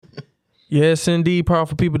Yes, indeed,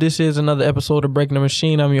 powerful people. This is another episode of Breaking the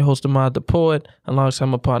Machine. I'm your host, Ahmad the Poet, alongside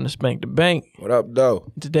my partner, Spank the Bank. What up, though?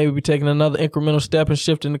 Today, we'll be taking another incremental step and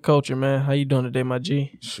shifting the culture, man. How you doing today, my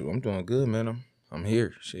G? Shoot, I'm doing good, man. I'm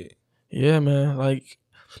here. Shit. Yeah, man.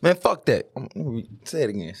 Man, fuck that. Say it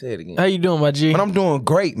again. How you doing, my G? Man, I'm doing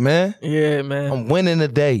great, man. Yeah, man. I'm winning the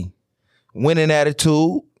day. Winning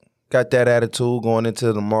attitude. Got that attitude going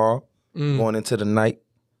into tomorrow, going into the night.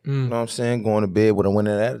 You know what I'm saying? Going to bed with a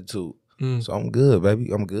winning attitude. So I'm good,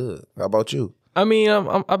 baby. I'm good. How about you? I mean,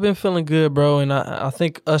 I've been feeling good, bro, and I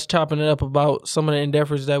think us chopping it up about some of the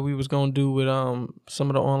endeavors that we was gonna do with some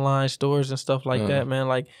of the online stores and stuff like that, man.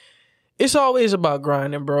 Like, it's always about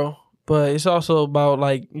grinding, bro, but it's also about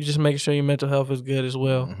like you just making sure your mental health is good as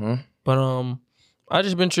well. But I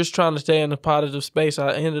just been trying to stay in a positive space.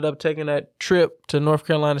 I ended up taking that trip to North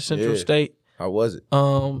Carolina Central State. How was it?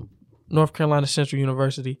 North Carolina Central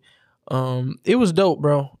University. It was dope,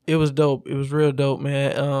 bro. It was dope. It was real dope,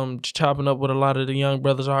 man. Just chopping up with a lot of the young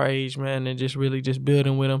brothers our age, man, and just really just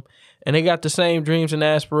building with them. And they got the same dreams and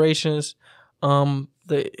aspirations.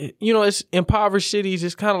 It's impoverished cities.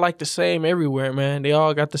 It's kind of like the same everywhere, man. They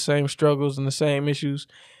all got the same struggles and the same issues.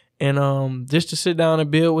 And just to sit down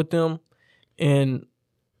and build with them, and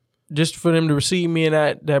just for them to receive me in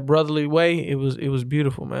that brotherly way, it was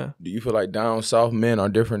beautiful, man. Do you feel like down south men are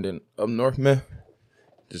different than up north men?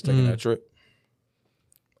 Just taking that trip?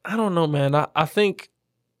 I don't know, man. I think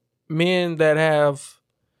men that have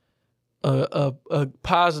a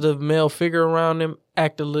positive male figure around them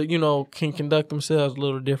act a little, can conduct themselves a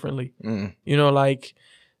little differently. Like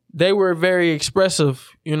they were very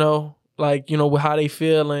expressive, with how they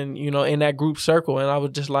feel and, in that group circle. And I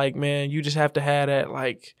was just like, man, you just have to have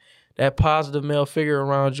that positive male figure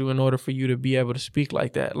around you in order for you to be able to speak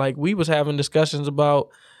like that. Like we was having discussions about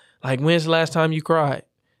like, when's the last time you cried?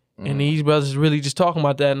 And these brothers really just talking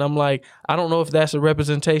about that. And I'm like, I don't know if that's a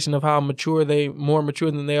representation of how more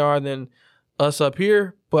mature than they are than us up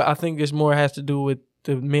here. But I think it's more has to do with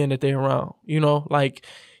the men that they're around. Like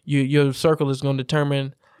your circle is going to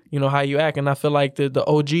determine, how you act. And I feel like the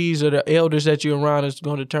OGs or the elders that you're around is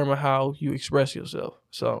going to determine how you express yourself.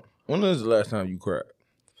 So when was the last time you cried?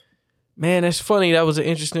 Man, that's funny. That was an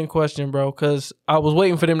interesting question, bro, because I was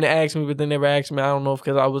waiting for them to ask me, but they never asked me. I don't know if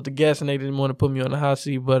because I was the guest and they didn't want to put me on the hot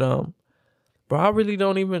seat. But, bro, I really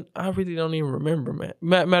don't even remember, man.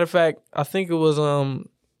 Matter of fact, I think it was, bro,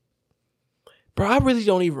 I really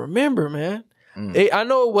don't even remember, man. I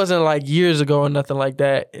know it wasn't like years ago or nothing like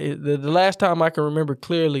that. The last time I can remember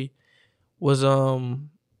clearly was, and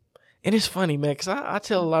it's funny, man, because I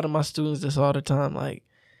tell a lot of my students this all the time. Like,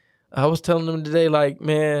 I was telling them today, like,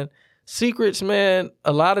 man, secrets, man,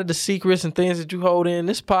 a lot of the secrets and things that you hold in,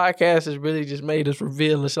 this podcast has really just made us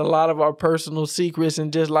reveal it's a lot of our personal secrets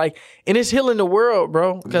and and it's healing the world,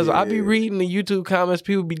 bro. Because I be reading the YouTube comments,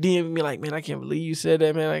 people be DMing me like, man, I can't believe you said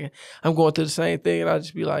that, man. I'm going through the same thing. And I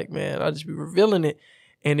just be like, man, I just be revealing it.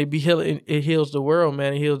 And it be healing, it heals the world,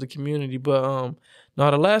 man. It heals the community. But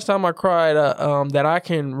the last time I cried that I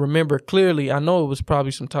can remember clearly, I know it was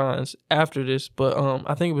probably some times after this, but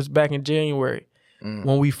I think it was back in January.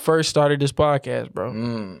 When we first started this podcast, bro.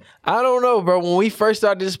 I don't know, bro. When we first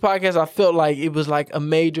started this podcast, I felt like it was like a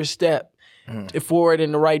major step forward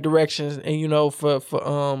in the right directions. And, for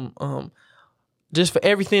just for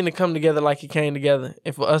everything to come together like it came together.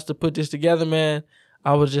 And for us to put this together, man,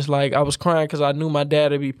 I was just like, I was crying because I knew my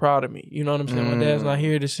dad would be proud of me. You know what I'm saying? My dad's not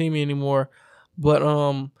here to see me anymore. But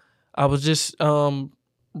I was just I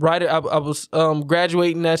was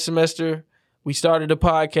graduating that semester. We started a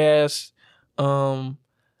podcast.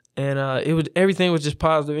 Everything was just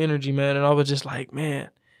positive energy, man. And I was just like,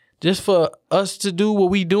 man, just for us to do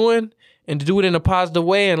what we doing and to do it in a positive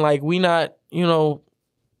way. And like, we not, no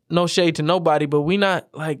shade to nobody, but we not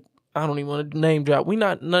like, I don't even want to name drop. We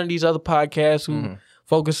not none of these other podcasts who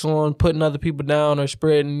focus on putting other people down or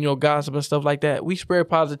spreading, gossip and stuff like that. We spread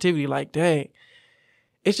positivity. Like, dang,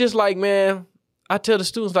 it's just like, man, I tell the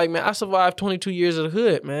students like, man, I survived 22 years of the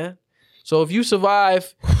hood, man. So if you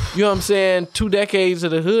survive, 2 decades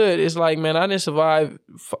of the hood, it's like, man, I didn't survive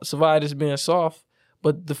as being soft.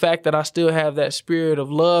 But the fact that I still have that spirit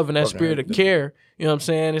of love and that spirit of care,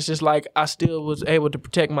 it's just like I still was able to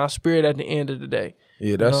protect my spirit at the end of the day.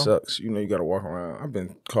 Yeah, that sucks. You got to walk around. I've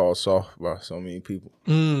been called soft by so many people.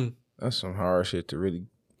 That's some hard shit to really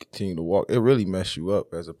continue to walk. It really messes you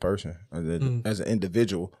up as a person, as an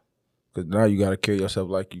individual. Because now you got to carry yourself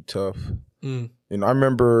like you tough. I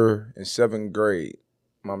remember in 7th grade,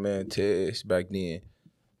 my man Tez back then,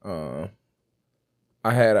 I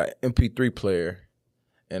had an MP3 player,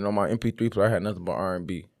 and on my MP3 player, I had nothing but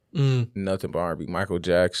R&B. Nothing but R&B. Michael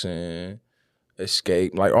Jackson,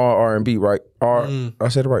 Escape, like all R&B, right? I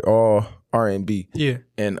said it right, all R&B. Yeah.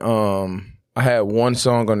 And I had one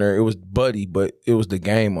song on there. It was Buddy, but it was The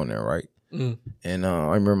Game on there, right? And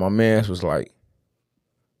I remember my mans was like,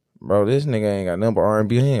 bro, this nigga ain't got nothing but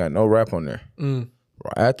R&B. He ain't got no rap on there.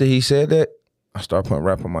 Right after he said that, I started putting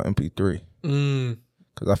rap on my MP3.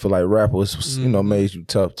 Because I feel like rap was, made you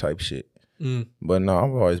tough type shit. But no,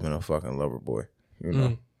 I've always been a fucking lover boy,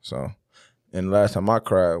 So, and the last time I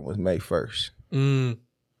cried was May 1st.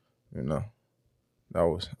 That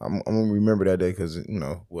was, I'm going to remember that day because,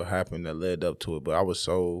 what happened that led up to it. But I was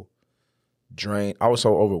so drained. I was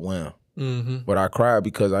so overwhelmed. But I cried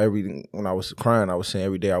because when I was crying, I was saying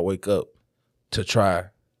every day I wake up to try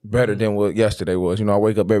better than what yesterday was. I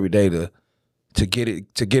wake up every day to get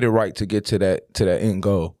it right, to get to that end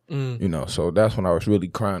goal. So that's when I was really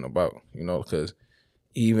crying about, because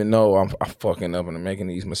even though I'm fucking up and I'm making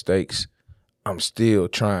these mistakes, I'm still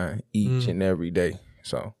trying each and every day.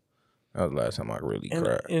 So that was the last time I really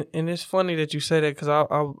cried. And it's funny that you say that because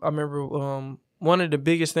I remember one of the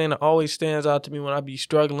biggest thing that always stands out to me when I be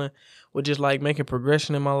struggling with just like making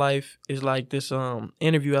progression in my life is like this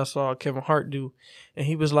interview I saw Kevin Hart do. And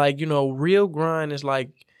he was like, real grind is like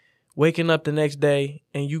waking up the next day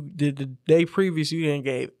and you did the day previous, you didn't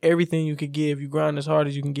gave everything you could give. You grind as hard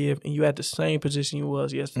as you can give and you at the same position you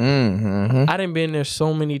was yesterday. I done been there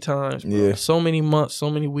so many times, bro. Yeah. So many months, so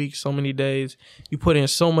many weeks, so many days. You put in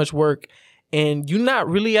so much work and you're not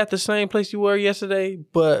really at the same place you were yesterday,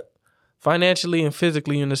 but financially and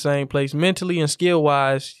physically you're in the same place. Mentally and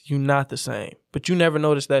skill-wise, you're not the same. But you never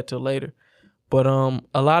notice that till later. But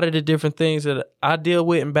a lot of the different things that I deal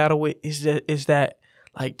with and battle with is that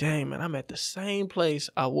like, dang, man, I'm at the same place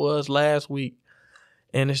I was last week.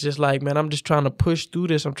 And it's just like, man, I'm just trying to push through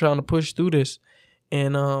this.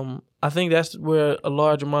 And I think that's where a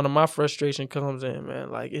large amount of my frustration comes in,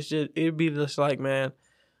 man. Like, it'd be just like, man,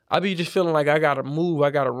 I be just feeling like I got to move,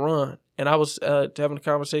 I got to run. And I was having a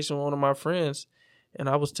conversation with one of my friends, and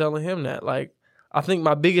I was telling him that, like, I think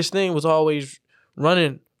my biggest thing was always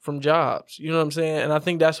running from jobs. You know what I'm saying? And I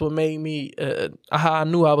think that's what made me, how I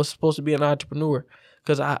knew I was supposed to be an entrepreneur.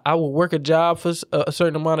 Because I would work a job for a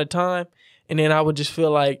certain amount of time, and then I would just feel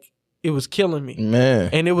like it was killing me. Man.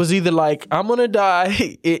 And it was either like, I'm going to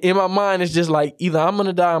die. In my mind, it's just like, either I'm going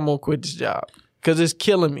to die or I'm going to quit this job. Because it's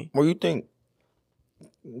killing me. Where you think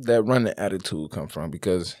that running attitude come from?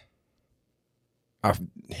 Because I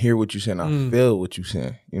hear what you're saying. I feel what you're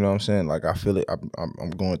saying. You know what I'm saying? Like, I feel it. I'm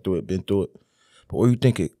going through it, been through it. But where you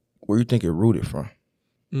think it rooted from?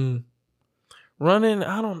 Running,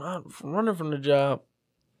 running from the job.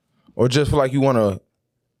 Or just feel like you want to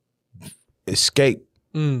escape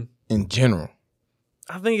in general?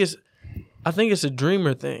 I think it's a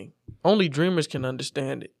dreamer thing. Only dreamers can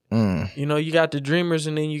understand it. You got the dreamers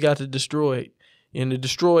and then you got the destroyed. And the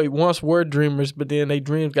destroyed once were dreamers, but then their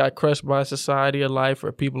dreams got crushed by society or life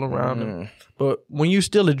or people around them. But when you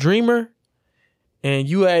still a dreamer and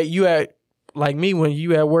you at like me, when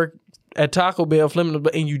you at work at Taco Bell flipping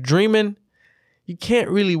and you dreaming, you can't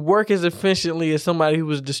really work as efficiently as somebody who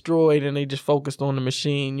was destroyed and they just focused on the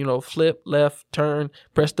machine. Flip, left, turn,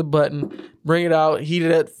 press the button, bring it out, heat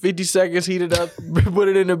it up, 50 seconds, heat it up, put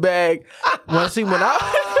it in the bag. When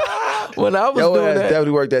I was doing that,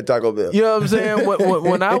 definitely worked at Taco Bell. You know what I'm saying?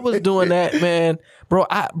 When I was doing that, man, bro,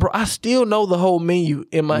 I still know the whole menu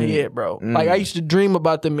in my head, bro. Like, I used to dream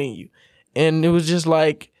about the menu. And it was just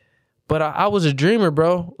like, but I was a dreamer,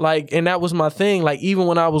 bro. Like, and that was my thing. Like, even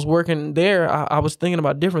when I was working there, I was thinking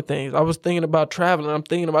about different things. I was thinking about traveling. I'm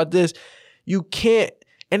thinking about this. You can't.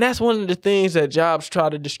 And that's one of the things that jobs try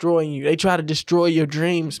to destroy in you. They try to destroy your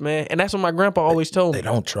dreams, man. And that's what my grandpa always told me. They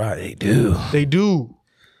don't try. They do. They do.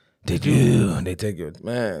 They do. They take your,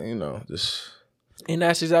 man, just. And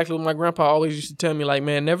that's exactly what my grandpa always used to tell me. Like,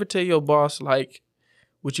 man, never tell your boss, like,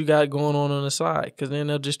 what you got going on the side. Because then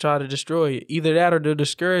they'll just try to destroy you. Either that or they'll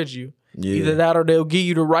discourage you. Yeah. Either that or they'll give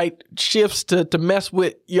you the right shifts to mess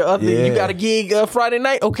with your other. Yeah. You got a gig Friday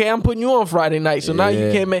night? Okay, I'm putting you on Friday night. So now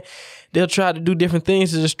you can't make. They'll try to do different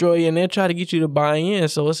things to destroy you, and they'll try to get you to buy in.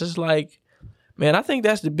 So it's just like, man, I think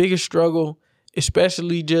that's the biggest struggle,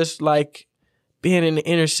 especially just like being in the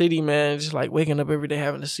inner city, man. Just like waking up every day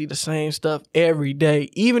having to see the same stuff every day.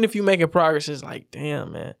 Even if you're making progress, it's like,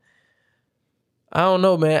 damn, man. I don't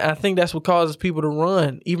know, man. I think that's what causes people to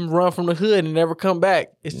run, even run from the hood and never come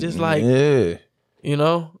back. It's just like, it's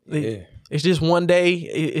just one day.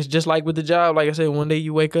 It's just like with the job. Like I said, one day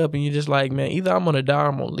you wake up and you're just like, man, either I'm going to die or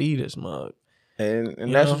I'm going to leave this mug.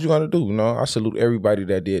 And that's what you're going to do. I salute everybody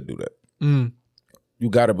that did do that. You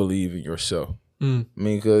got to believe in yourself. I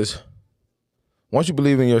mean, because once you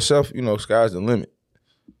believe in yourself, sky's the limit.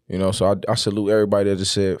 You know, so I salute everybody that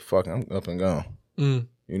just said, fuck, I'm up and gone. You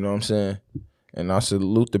know what I'm saying? And I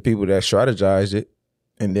salute the people that strategized it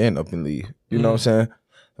and then up and leave. You know what I'm saying?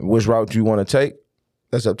 And which route you want to take,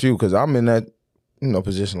 that's up to you. Because I'm in that,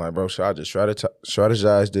 position like, bro, should I just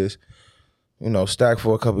strategize this, stack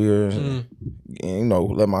for a couple years and,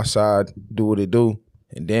 let my side do what it do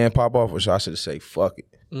and then pop off? Or should I should say, fuck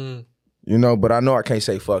it? But I know I can't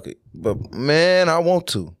say fuck it. But, man, I want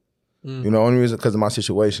to. Only reason because of my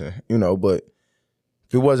situation, but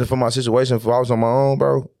if it wasn't for my situation, if I was on my own,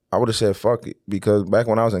 bro, I would have said fuck it. Because back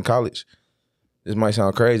when I was in college, this might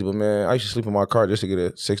sound crazy, but man, I used to sleep in my car just to get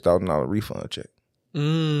a $6,000 refund check.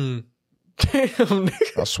 Damn,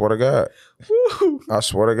 nigga. I swear to God. I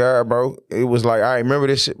swear to God, bro. It was like, I remember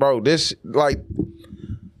this shit, bro.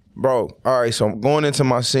 Bro, all right, so going into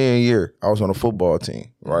my senior year, I was on a football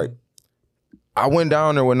team, right? I went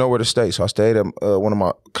down there with nowhere to stay, so I stayed at one of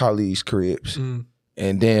my colleagues' cribs. And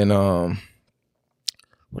then, where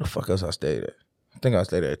the fuck else I stayed at? I think I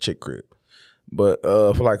stayed at a chick crib. But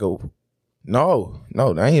for like no,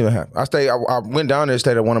 that ain't even happen. I went down there and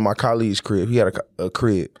stayed at one of my colleagues' crib. He had a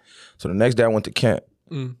crib. So the next day I went to camp.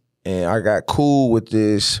 And I got cool with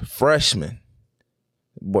this freshman,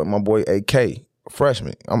 my boy AK,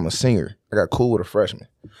 freshman. I'm a senior. I got cool with a freshman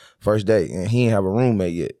first day, and he didn't have a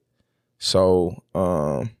roommate yet. So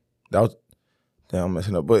that was, damn, I'm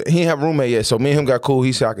messing up. But he didn't have a roommate yet. So me and him got cool.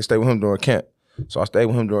 He said I could stay with him during camp. So I stayed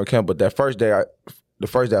with him during camp. But that first day, the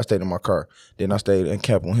first day I stayed in my car. Then I stayed in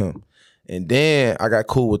camp with him. And then I got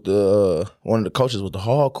cool with one of the coaches with the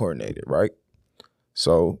hall coordinator, right?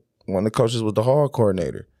 So one of the coaches was the hall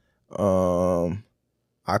coordinator.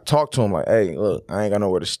 I talked to him like, hey, look, I ain't got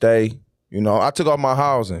nowhere to stay. I took off my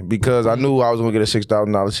housing because I knew I was going to get a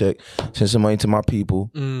 $6,000 check, send some money to my people,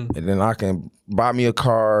 and then I can buy me a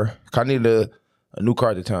car. I needed a new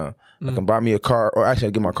car at the time. I can buy me a car, or actually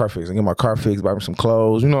I get my car fixed. I get my car fixed, buy me some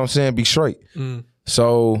clothes, you know what I'm saying? Be straight.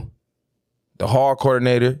 So the hall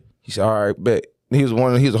coordinator, he said, all right, bet. He's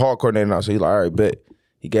a hall coordinator now, so he's like, all right, bet.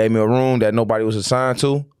 He gave me a room that nobody was assigned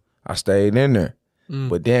to. I stayed in there.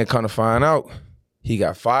 But then come to find out, he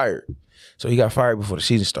got fired. So he got fired before the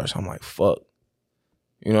season starts. I'm like, fuck.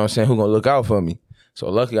 You know what I'm saying? Who gonna look out for me? So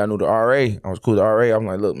luckily I knew the RA. I was cool with the RA. I'm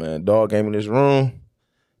like, look, man, dog gave me this room.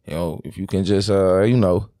 If you can just,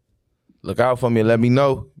 look out for me and let me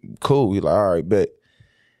know, cool. He's like, all right, bet.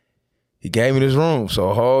 He gave me this room. So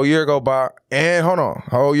a whole year go by. And hold on, a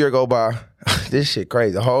whole year go by. This shit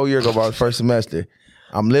crazy. A whole year go by the first semester.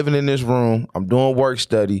 I'm living in this room. I'm doing work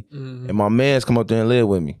study. And my mans come up there and live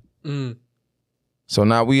with me. So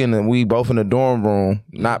now we both in the dorm room,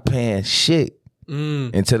 not paying shit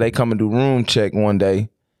until they come and do room check one day.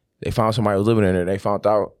 They found somebody was living in there. They found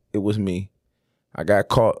out it was me. I got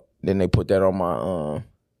caught. Then they put that on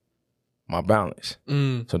my balance.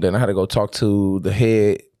 So then I had to go talk to the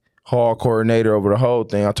head hall coordinator over the whole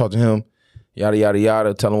thing. I talked to him, yada, yada,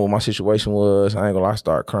 yada, tell him what my situation was. I ain't gonna lie, I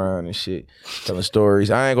started crying and shit, telling stories.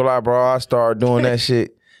 I ain't gonna lie, bro, I started doing that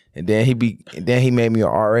shit. And then he made me a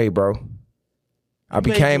RA, bro. I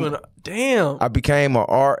became a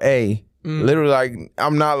RA. Literally, like,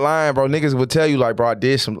 I'm not lying, bro. Niggas would tell you, like, bro, I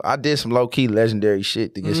did some low key legendary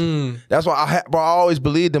shit to get some. That's why I always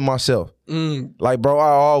believed in myself. Like, bro,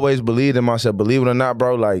 I always believed in myself. Believe it or not,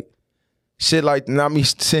 bro, like, shit, like, not me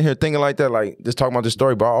sitting here thinking like that, like, just talking about this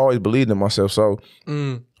story, but I always believed in myself. So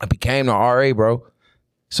I became the RA, bro.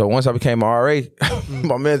 So once I became a RA,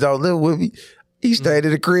 my man's out living with me. He stayed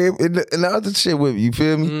in the crib and the other shit with me. You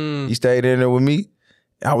feel me? He stayed in there with me.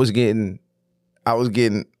 I was getting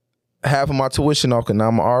half of my tuition off because now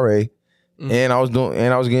I'm an RA. And I was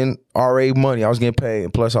getting RA money. I was getting paid.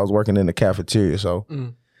 And plus I was working in the cafeteria. So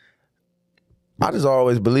I just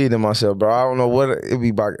always believed in myself, bro. I don't know what it be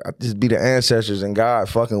about. I just be the ancestors and God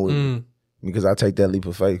fucking with me. Because I take that leap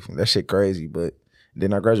of faith. That shit crazy. But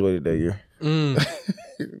then I graduated that year.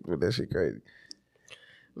 But that shit crazy.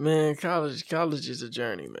 Man, college is a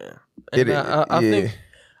journey, man.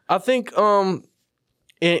 I think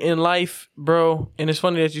in life, bro, and it's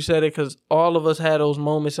funny that you said it because all of us had those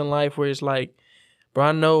moments in life where it's like, bro,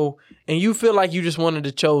 I know, and you feel like you just wanted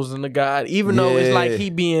the chosen of God, even though it's like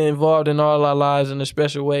he being involved in all our lives in a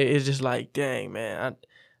special way. It's just like, dang, man,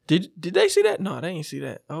 did they see that? No, they ain't see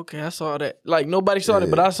that. Okay, I saw that. Like nobody saw that,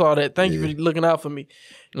 but I saw that. Thank you for looking out for me.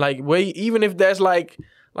 Like, wait, even if that's like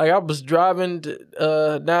I was driving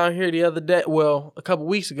down here the other day, well, a couple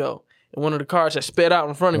weeks ago. And one of the cars that sped out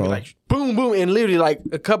in front of me, like boom, boom, and literally like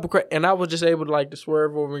a couple, and I was just able to like to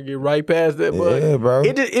swerve over and get right past that. But bro,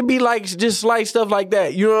 it be like just slight stuff like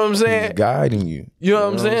that. You know what I'm saying? He's guiding you. You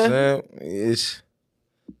know what I'm saying? It's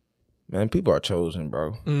Man, people are chosen,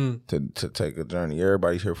 bro, to take a journey.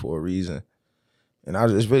 Everybody's here for a reason. And I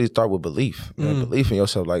just really start with belief, man. Belief in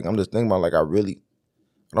yourself. Like, I'm just thinking about, like, I don't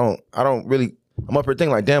really, I'm up here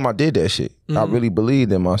thinking like, damn, I did that shit. I really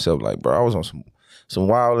believed in myself. Like, bro, I was on some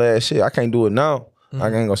wild ass shit. I can't do it now. I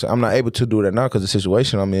ain't gonna say, I'm not able to do that now because the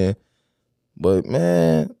situation I'm in. But,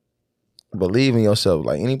 man, believe in yourself.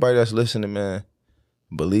 Like, anybody that's listening, man,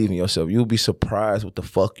 believe in yourself. You'll be surprised what the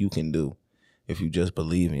fuck you can do if you just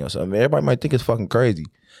believe in yourself. I mean, everybody might think it's fucking crazy.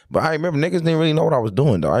 But I remember niggas didn't really know what I was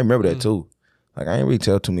doing, though. I remember that, too. Like, I ain't really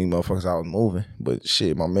tell too many motherfuckers I was moving. But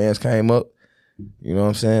shit, my mans came up, you know what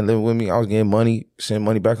I'm saying, living with me. I was getting money, sending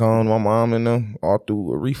money back home to my mom and them, all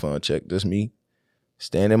through a refund check. Just me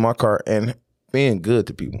staying in my car and being good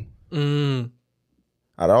to people.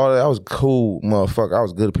 Out of all that, I was cool, motherfucker. I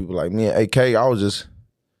was good to people. Like me and AK, I was just,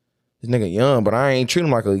 this nigga young, but I ain't treat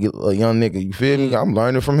him like a young nigga. You feel me? I'm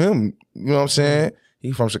learning from him. You know what I'm saying?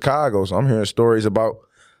 He from Chicago, so I'm hearing stories about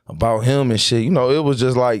him and shit. You know, it was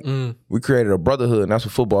just like we created a brotherhood, and that's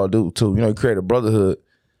what football do too. You know, you create a brotherhood.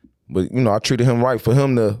 But, you know, I treated him right. For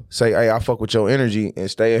him to say, hey, I fuck with your energy and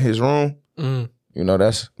stay in his room, you know,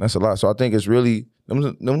 that's a lot. So I think it's really,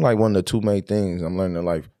 them like one of the two main things I'm learning in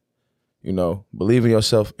life. You know, believe in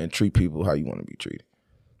yourself and treat people how you want to be treated.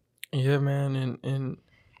 Yeah, man. And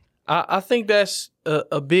I think that's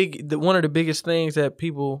one of the biggest things that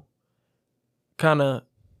people kind of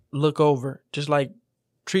look over. Just like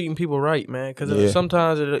treating people right, man, because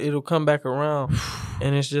sometimes it'll come back around,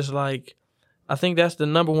 and it's just like, I think that's the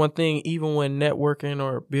number one thing, even when networking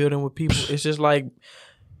or building with people. It's just like,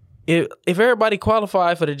 if everybody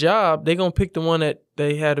qualified for the job, they gonna pick the one that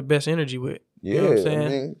they have the best energy with. You know what I'm saying? I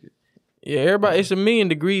mean, everybody, it's 1,000,000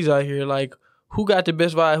 degrees out here. Like, who got the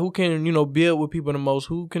best vibe? Who can, you know, build with people the most?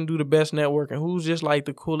 Who can do the best networking? Who's just like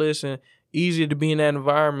the coolest and easier to be in that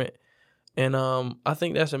environment? And I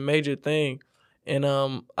think that's a major thing. And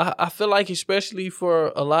I feel like, especially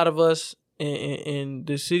for a lot of us in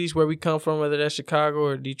the cities where we come from, whether that's Chicago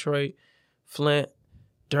or Detroit, Flint,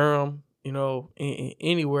 Durham, you know,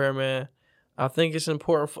 anywhere, man, I think it's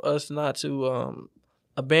important for us not to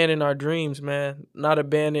abandon our dreams, man, not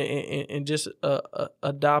abandon and just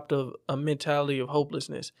adopt a mentality of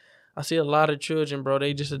hopelessness. I see a lot of children, bro,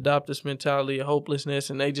 they just adopt this mentality of hopelessness,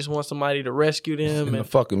 and they just want somebody to rescue them. And the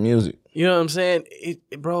fucking music. You know what I'm saying?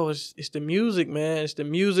 Bro, it's the music, man. It's the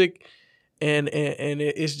music, and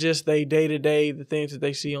it's just they day-to-day, the things that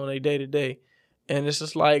they see on their day-to-day. And it's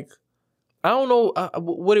just like, I don't know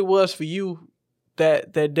what it was for you,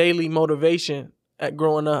 that daily motivation at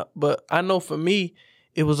growing up, but I know for me,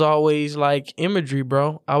 it was always like imagery,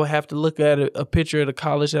 bro. I would have to look at a picture of the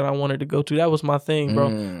college that I wanted to go to. That was my thing,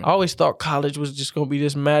 bro. I always thought college was just going to be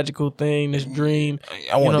this magical thing, this dream.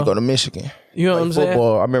 I wanted to go to Michigan. You know what I'm saying?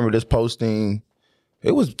 Football, I remember this posting.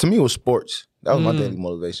 To me, it was sports. That was my daily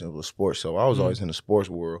motivation. It was sports. So I was always in the sports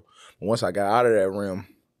world. But once I got out of that realm,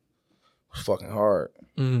 it was fucking hard.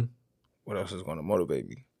 What else is going to motivate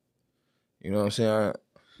me? You know what I'm saying?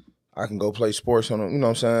 I can go play sports on, you know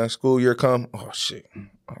what I'm saying? School year come, oh shit,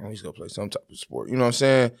 I always go play some type of sport. You know what I'm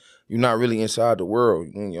saying? You're not really inside the world.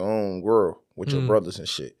 You're in your own world with your brothers and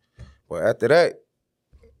shit. But after that,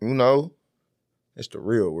 you know, it's the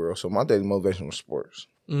real world. So my daily motivation was sports.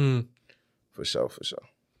 For sure.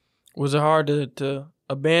 Was it hard to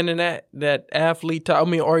abandon that athlete type? I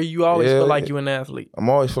mean, or you always feel like you're an athlete? I'm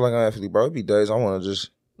always feel like an athlete, bro. It be days I want to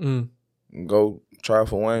just go try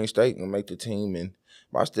for Wayne State and make the team,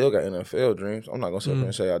 but I still got NFL dreams. I'm not going to sit there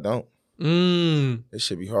and say I don't. It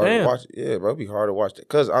should be hard to watch. Yeah, bro, it'd be hard to watch that.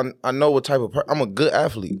 Because I know what type of I'm a good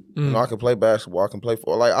athlete. You know, I can play basketball. I can play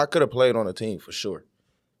football. Like, I could have played on a team for sure.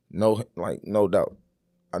 No doubt.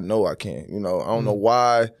 I know I can. You know, I don't know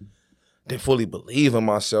why I didn't fully believe in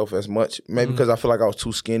myself as much. Maybe because I feel like I was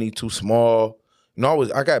too skinny, too small. You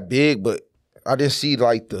know, I got big, but I didn't see,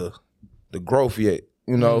 like, the growth yet,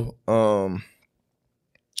 you know?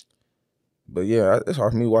 But yeah, it's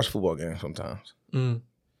hard for me to watch football games sometimes. I'm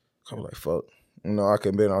like, fuck. You know, I could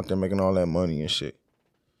have been out there making all that money and shit.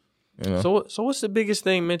 You know? So what's the biggest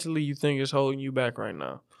thing mentally you think is holding you back right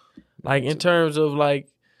now? Like, in terms of, like,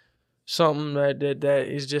 something that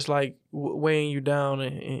is just, like, weighing you down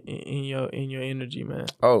in your energy, man.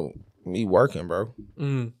 Oh, me working, bro. I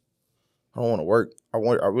don't want to work. I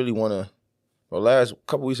really want to. Well, last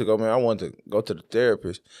couple weeks ago, man, I wanted to go to the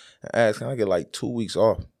therapist and ask, can I get like 2 weeks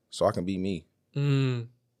off so I can be me?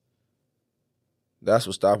 That's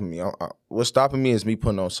what's stopping me. What's stopping me is me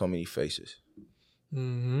putting on so many faces.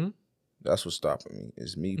 That's what's stopping me,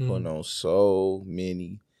 is me putting on so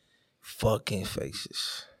many fucking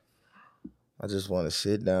faces. I just want to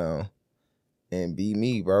sit down and be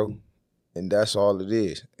me, bro. and that's all it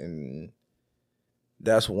is. And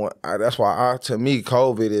that's why to me,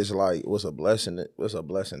 COVID is like was a blessing. Was a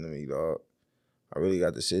blessing to me, dog. I really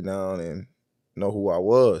got to sit down and know who I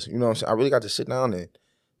was. You know what I'm saying? I really got to sit down and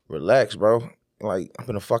relax, bro. Like, I've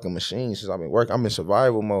been a fucking machine since I've been working. I'm in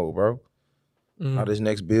survival mode, bro. How this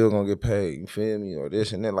next bill gonna get paid, you feel me? Or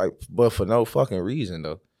this and that, like, but for no fucking reason,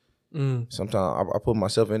 though. Sometimes I put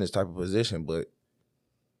myself in this type of position, but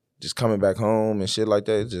just coming back home and shit like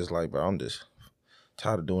that, it's just like, bro, I'm just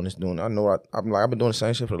tired of doing this. I know I've been doing the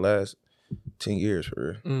same shit for the last 10 years,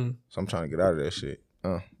 for real. So I'm trying to get out of that shit.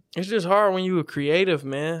 It's just hard when you were creative,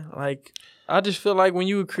 man. Like, I just feel like when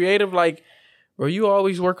you were creative, like, were you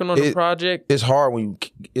always working on the project? It's hard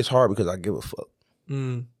it's hard because I give a fuck.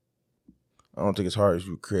 I don't think it's hard as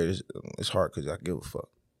you create. It's hard because I give a fuck.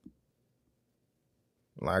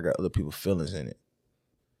 Like, I got other people's feelings in it.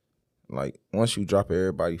 Like, once you drop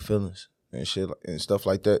everybody's feelings and shit and stuff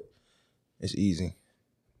like that, it's easy.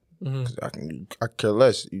 'Cause I care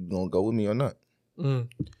less you gonna go with me or not. And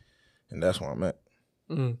that's where I'm at.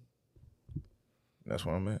 That's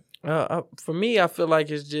where I'm at. For me, I feel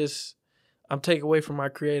like it's just I'm taking away from my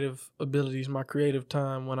creative abilities, my creative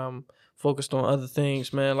time when I'm focused on other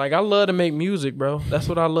things, man. Like, I love to make music, bro. That's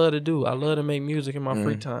what I love to do. I love to make music in my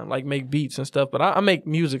free time, like make beats and stuff. But I make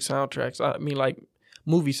music soundtracks. I mean, like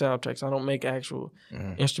movie soundtracks. I don't make actual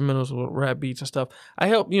instrumentals or rap beats and stuff. I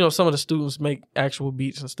help, some of the students make actual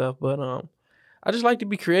beats and stuff. But I just like to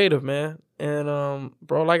be creative, man. And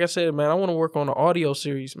bro, like I said, man, I want to work on an audio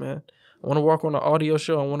series, man. I want to work on an audio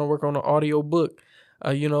show. I want to work on an audio book.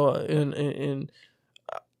 And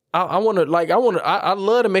I want to I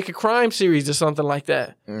love to make a crime series or something like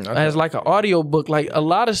that as like an audio book. Like, a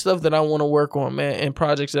lot of stuff that I want to work on, man, and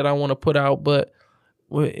projects that I want to put out. But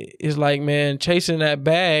it's like, man, chasing that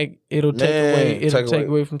bag, it'll take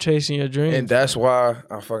away from chasing your dreams. And that's why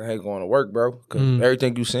I fucking hate going to work, bro. Because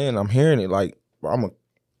everything you saying, I'm hearing it. Like,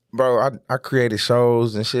 I created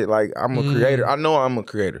shows and shit. Like, I'm a creator. I know I'm a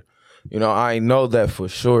creator. I know that for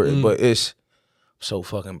sure. But it's so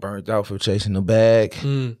fucking burnt out for chasing the bag.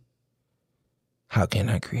 How can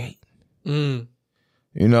I create? Like,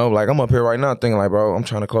 I'm up here right now thinking like, bro, I'm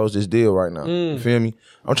trying to close this deal right now. You feel me?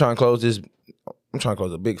 I'm trying to close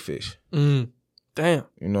a big fish. Damn.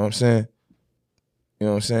 You know what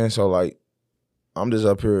I'm saying? So, like, I'm just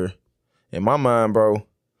up here in my mind, bro.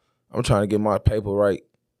 I'm trying to get my paper right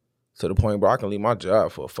to the point, bro, I can leave my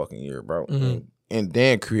job for a fucking year, bro, and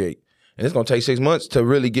then create. And it's gonna take 6 months to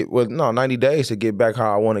really 90 days to get back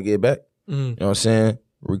how I want to get back. You know what I'm saying?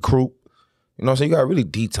 Recruit. So you gotta really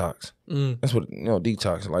detox. That's what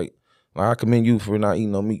detox. Like I commend you for not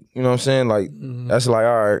eating no meat. You know what I'm saying? Like that's like,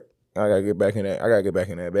 all right, I gotta get back in that. I gotta get back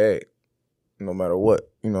in that bag, no matter what.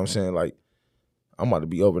 You know what I'm saying? Like, I'm about to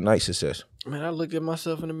be overnight success. Man, I looked at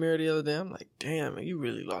myself in the mirror the other day. I'm like, damn, man, you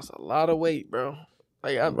really lost a lot of weight, bro.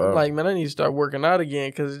 Like, I'm like, man, I need to start working out again,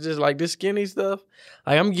 because it's just like this skinny stuff.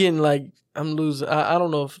 Like, I'm getting like, I'm losing. I don't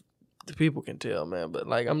know if the people can tell, man, but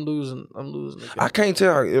like, I'm losing. I can't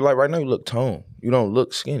tell. Like, right now, you look toned. You don't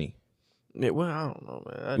look skinny. Yeah, well, I don't know,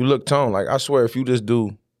 man. You look toned. Like, I swear, if you just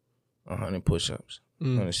do 100 push-ups,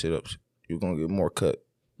 100 sit-ups, you're gonna get more cut.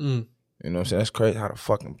 You know what I'm saying? That's crazy how the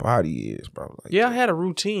fucking body is, bro. Like, I had a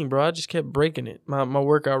routine, bro. I just kept breaking it. My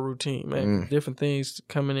workout routine, man. Different things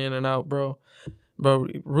coming in and out, bro.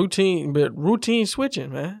 Routine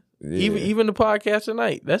switching, man. Yeah. Even the podcast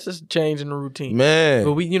tonight, that's just changing the routine, man.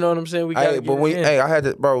 But you know what I'm saying? We got. I had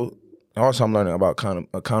to, bro. Also, I'm learning about kind of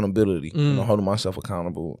accountability. Holding myself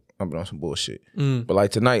accountable. I've been on some bullshit. But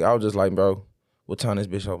like tonight, I was just like, bro, what time this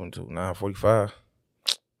bitch open to? 9:45.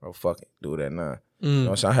 Bro, fuck it, do it at 9. You know what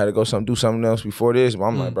I'm saying? I had to go do something else before this, but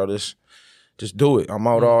I'm like, bro, just do it. I'm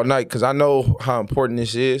out all night because I know how important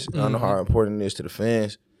this is. I know how important it is to the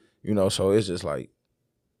fans. So it's just like,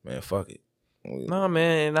 man, fuck it. No,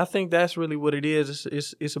 man, and I think that's really what it is.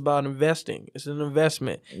 It's about investing. It's an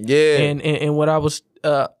investment. Yeah. And what I was,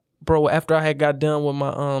 bro, after I had got done with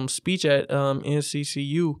my speech at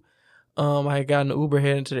NCCU, I had gotten an Uber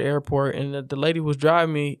heading to the airport, and the lady was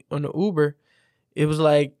driving me on the Uber. It was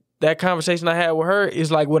like that conversation I had with her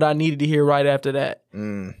is like what I needed to hear right after that.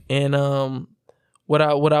 And what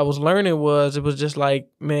I was learning was, it was just like,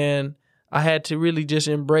 man, I had to really just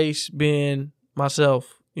embrace being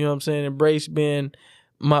myself. You know what I'm saying? Embrace being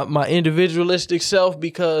my individualistic self,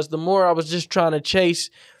 because the more I was just trying to chase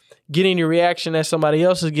getting the reaction that somebody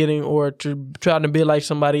else is getting, or trying to be like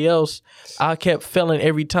somebody else, I kept failing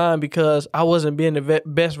every time because I wasn't being the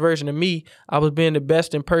best version of me. I was being the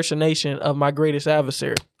best impersonation of my greatest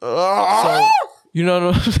adversary. So, you know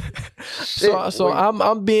what I'm saying? So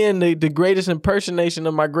I'm being the greatest impersonation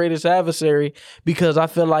of my greatest adversary because I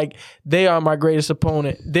feel like they are my greatest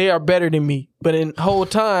opponent. They are better than me. But in whole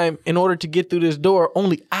time, in order to get through this door,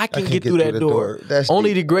 only I can get through that door.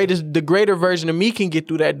 Only the greater version of me can get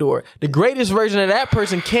through that door. The greatest version of that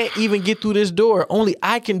person can't even get through this door. Only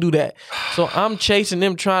I can do that. So I'm chasing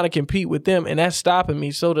them, trying to compete with them, and that's stopping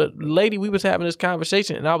me. So the lady, we was having this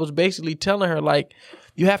conversation, and I was basically telling her, like,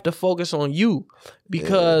 you have to focus on you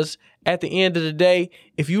because at the end of the day,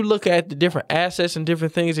 if you look at the different assets and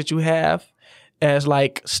different things that you have as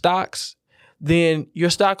like stocks, then your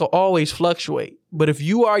stock will always fluctuate. But if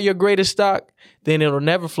you are your greatest stock, then it'll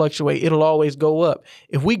never fluctuate. It'll always go up.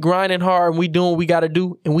 If we grinding hard and we doing what we got to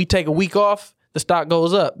do and we take a week off, the stock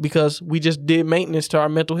goes up because we just did maintenance to our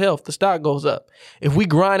mental health. The stock goes up. If we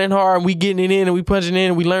grinding hard and we getting it in and we punching in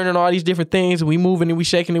and we learning all these different things and we moving and we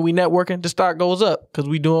shaking and we networking, the stock goes up because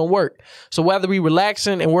we doing work. So whether we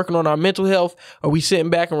relaxing and working on our mental health or we sitting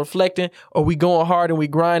back and reflecting or we going hard and we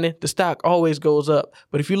grinding, the stock always goes up.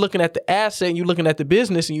 But if you're looking at the asset and you're looking at the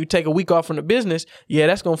business and you take a week off from the business, yeah,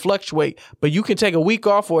 that's going to fluctuate. But you can take a week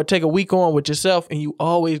off or take a week on with yourself and you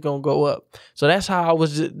always going to go up. So that's how I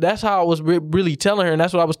was really telling her, and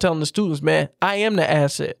that's what I was telling the students, man. I am the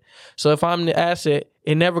asset. So if I'm the asset,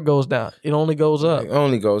 it never goes down. It only goes up. It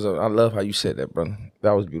only goes up. I love how you said that, brother.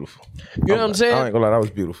 That was beautiful. You know what I'm saying? I ain't gonna lie, that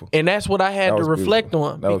was beautiful. And that's what I had to reflect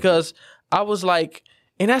on because I was like,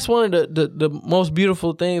 and that's one of the most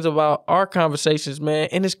beautiful things about our conversations, man.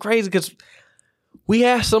 And it's crazy because we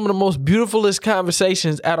have some of the most beautifulest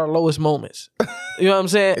conversations at our lowest moments. You know what I'm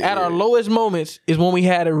saying? At our lowest moments is when we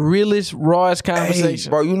had the realest, rawest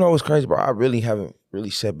conversation. Hey, bro, you know what's crazy, bro? I really haven't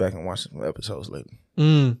really sat back and watched some episodes lately.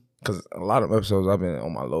 Because a lot of episodes I've been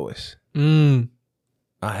on my lowest. I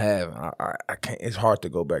have. I can't. It's hard to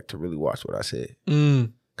go back to really watch what I said.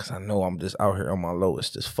 Because I know I'm just out here on my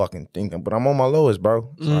lowest, just fucking thinking. But I'm on my lowest,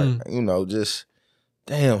 bro. It's like, you know, just,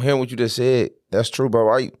 damn, hearing what you just said, that's true,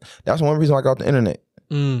 bro. That's one reason I got the internet.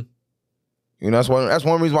 You know, that's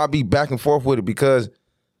one reason why I be back and forth with it, because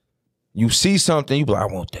you see something, you be like,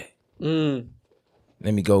 I want that.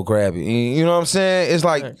 Let me go grab it. You know what I'm saying? It's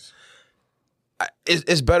like,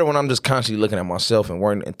 it's better when I'm just constantly looking at myself and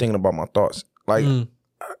worrying and thinking about my thoughts. Like, you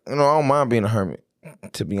know, I don't mind being a hermit,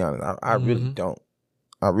 to be honest. I really don't.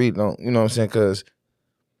 I really don't. You know what I'm saying? Because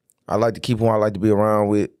I like to keep who I like to be around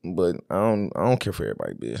with, but I don't care for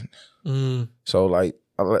everybody's business. So, like,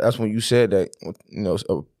 that's when you said that, you know,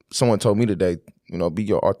 someone told me today, you know, be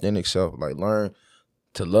your authentic self. Like, learn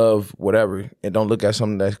to love whatever and don't look at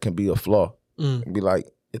something that can be a flaw. Be like,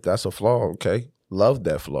 if that's a flaw, okay, love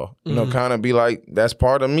that flaw. You know, kind of be like, that's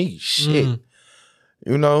part of me. Shit.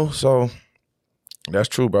 You know, so that's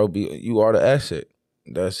true, bro. You are the asset.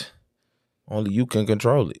 That's only you can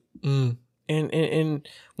control it. And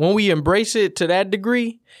when we embrace it to that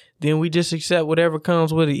degree, then we just accept whatever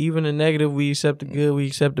comes with it. Even the negative, we accept the good, we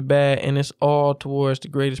accept the bad, and it's all towards the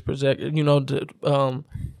greatest the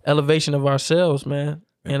elevation of ourselves, man.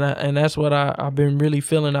 And that's what I've been really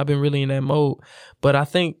feeling. I've been really in that mode. But I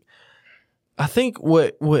think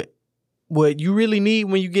what you really need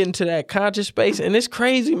when you get into that conscious space, and it's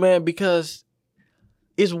crazy, man, because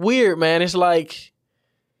it's weird, man. It's like,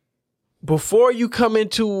 before you come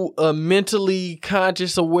into a mentally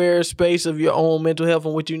conscious, aware space of your own mental health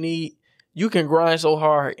and what you need, you can grind so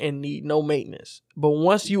hard and need no maintenance. But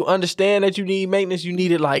once you understand that you need maintenance, you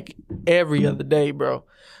need it like every other day, bro.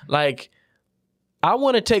 Like, I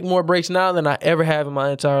want to take more breaks now than I ever have in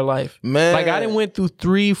my entire life. Man. Like, I done went through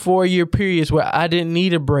 3-4 year periods where I didn't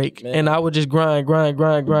need a break. Man. And I would just grind.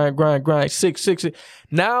 6.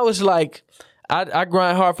 Now it's like, I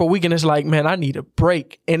grind hard for a week and it's like, man, I need a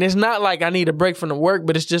break. And it's not like I need a break from the work,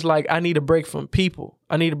 but it's just like I need a break from people.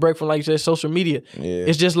 I need a break from, like you said, social media. Yeah.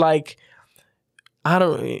 It's just like, I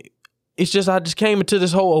just came into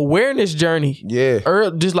this whole awareness journey.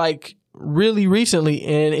 Yeah. Just like really recently.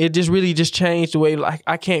 And it just really just changed the way, like,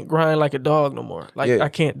 I can't grind like a dog no more. Like, I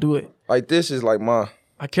can't do it. Like, this is like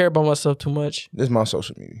I care about myself too much. This is my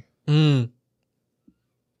social media.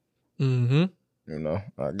 You know,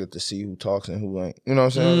 I get to see who talks and who ain't. You know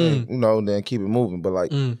what I'm saying? You know, then keep it moving. But, like,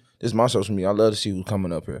 this is my social media. I love to see who's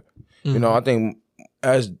coming up here. You know, I think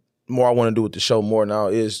as more I want to do with the show more now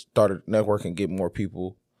is start a network and get more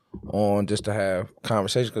people on just to have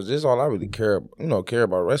conversations, because this is all I really care about.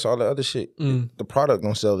 The rest, all the other shit, the product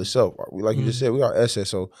gonna sell itself. Like you just said, we are assets.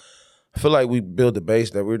 So I feel like we build the base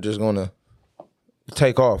that we're just gonna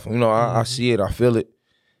take off. You know, I see it, I feel it.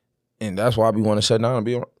 And that's why I be wanting to shut down and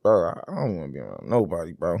be around. Bro, I don't want to be around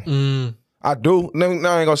nobody, bro. I do. No, I ain't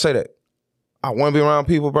going to say that. I want to be around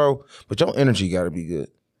people, bro. But your energy got to be good.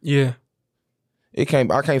 Yeah. I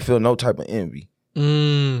can't feel no type of envy. I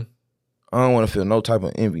don't want to feel no type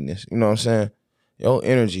of enviness. You know what I'm saying? Your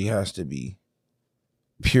energy has to be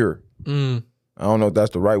pure. I don't know if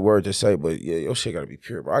that's the right word to say, but yeah, your shit gotta be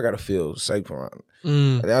pure, bro. I gotta feel safe around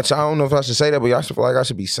it. I don't know if I should say that, but I should feel like I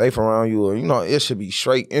should be safe around you, or it should be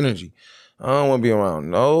straight energy. I don't want to be around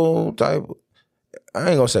no type of, I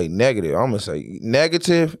ain't gonna say negative. I'm gonna say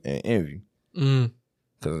negative and envy.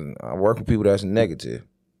 Because I work with people that's negative.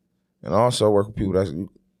 And I also work with people that's a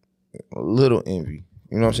little envy.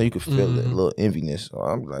 You know what I'm saying? You can feel that little enviness. So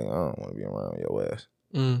I'm like, I don't want to be around your ass.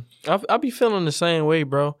 I be feeling the same way,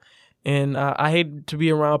 bro. And I hate to be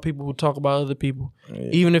around people who talk about other people. Yeah.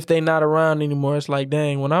 Even if they not around anymore, it's like,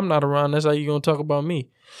 dang, when I'm not around, that's how you going to talk about me.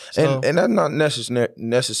 So, and that's not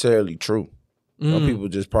necessarily true. Some people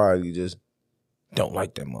just probably just don't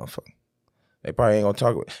like that motherfucker. They probably ain't going to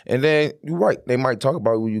talk about it. And then, you're right, they might talk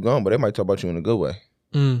about where you going, but they might talk about you in a good way.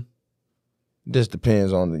 It just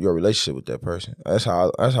depends on your relationship with that person. That's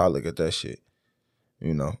how I look at that shit.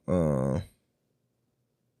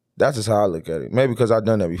 That's just how I look at it. Maybe because I've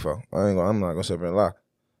done that before. I'm not gonna sit there and lie.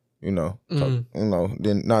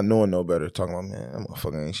 Then not knowing no better, talking about, man, that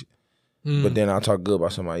motherfucker ain't shit. But then I'll talk good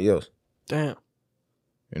about somebody else. Damn.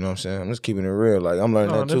 You know what I'm saying? I'm just keeping it real. Like, I'm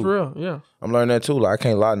learning that too. That's real, yeah. I'm learning that too. Like, I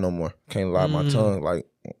can't lie no more. Can't lie my tongue. Like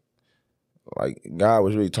God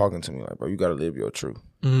was really talking to me. Like, bro, you gotta live your truth.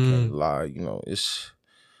 You can't lie. You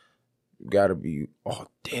gotta be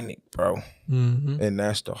authentic, bro. And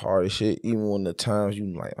that's the hardest shit. Even when the times you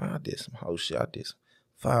like, I did some hoe shit, I did some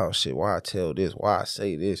foul shit. Why I tell this? Why I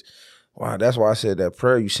say this? Why? That's why I said that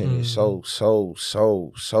prayer you sent me is so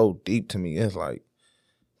deep to me. It's like,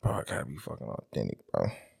 bro, I gotta be fucking authentic,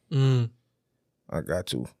 bro. I got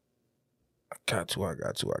to.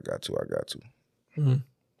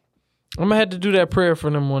 I'm gonna have to do that prayer for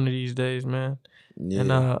them one of these days, man. Yeah.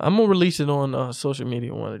 And I'm gonna release it on social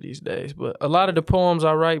media one of these days. But a lot of the poems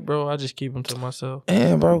I write, bro, I just keep them to myself.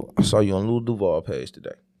 And bro, I saw you on Lil Duval page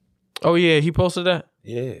today. Oh yeah, he posted that?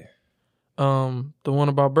 Yeah. The one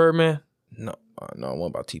about Birdman? No, one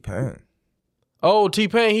about T-Pain. Oh,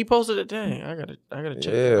 T-Pain, he posted it. Dang, I gotta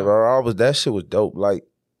check. Yeah, bro, that shit was dope. Like,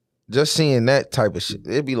 just seeing that type of shit,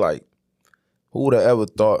 it'd be like, who would have ever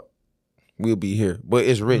thought we'll be here? But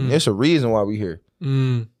it's written. It's a reason why we here.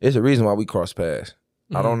 It's a reason why we cross paths.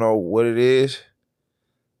 I don't know what it is.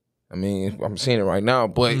 I mean, I'm seeing it right now,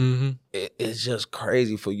 but it's just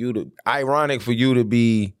crazy ironic for you to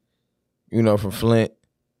be, from Flint,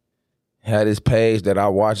 had this page that I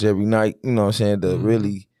watch every night, you know what I'm saying, to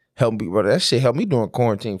really help me. But that shit helped me during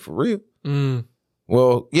quarantine for real.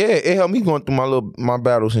 Well, yeah, it helped me going through my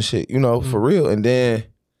battles and shit, for real. And then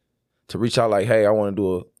to reach out like, hey, I want to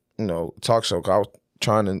do a, talk show. 'Cause I was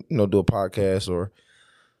trying to, do a podcast or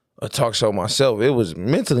a talk show myself. It was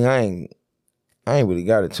mentally, I ain't really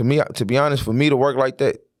got it. To be honest, for me to work like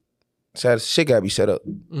that, shit gotta be set up.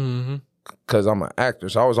 Cause I'm an actor.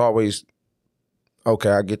 So I was always,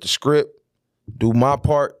 okay, I get the script, do my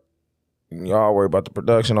part, and y'all worry about the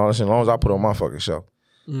production, all this, as long as I put on my fucking show.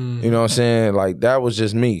 You know what I'm saying? Like, that was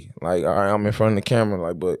just me. Like, all right, I'm in front of the camera,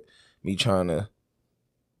 like, but me trying to,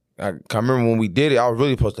 I remember when we did it, I was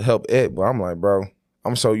really supposed to help Ed, but I'm like, bro,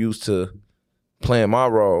 I'm so used to playing my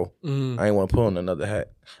role, I ain't want to put on another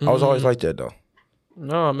hat. I was always like that, though.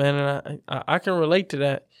 No, man, and I can relate to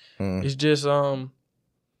that. It's just, I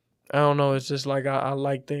don't know, it's just like I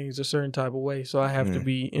like things a certain type of way, so I have to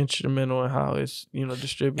be instrumental in how it's,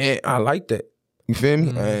 distributed. And I like that. You feel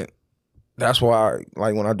me? And that's why,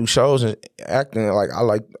 like, when I do shows and acting, like, I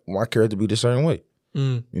like my character to be the certain way.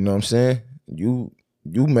 You know what I'm saying? You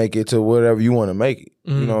make it to whatever you want to make it.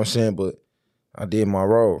 You know what I'm saying? But I did my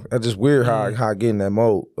role. That's just weird how I get in that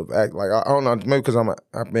mode of act. Like, I don't know, maybe because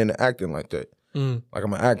I've been acting like that. Like,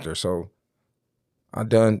 I'm an actor, so I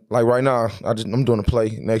done, like, right now, I'm doing a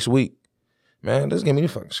play next week. Man, just give me the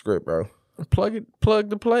fucking script, bro. Plug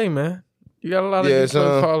the play, man. You got a lot of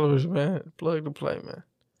followers, man. Plug the play, man.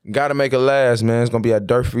 Gotta make it last, man. It's gonna be at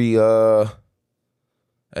Durfee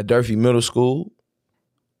Middle School.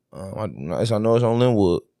 I know it's on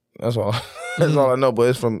Linwood. That's all. That's all I know.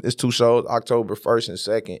 But it's 2 shows, October 1st and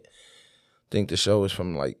 2nd. I think the show is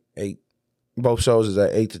from like 8. Both shows is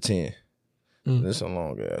at 8 to 10. It's a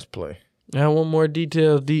long ass play. I want more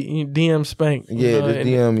details. DM Spank. Yeah, just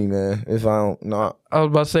DM me, man. If I don't, no. I was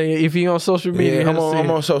about to say, if you on social media, yeah, I'm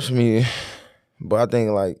on social media. But I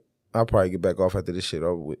think, like, I'll probably get back off after this shit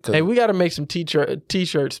over with. Hey, we got to make some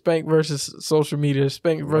t-shirts, Spank versus social media,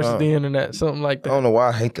 Spank versus the internet, something like that. I don't know why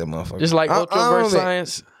I hate that motherfucker. Just like Ocho versus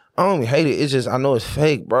Science. I don't even hate it. It's just, I know it's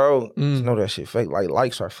fake, bro. I know that shit fake. Like,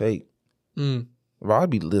 likes are fake. Bro, I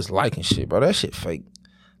be just liking shit, bro. That shit fake.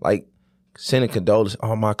 Like, sending condolences,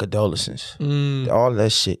 all my condolences. All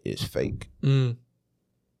that shit is fake.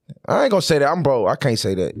 I ain't gonna say that. I'm broke. I can't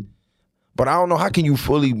say that. But I don't know, how can you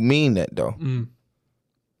fully mean that though?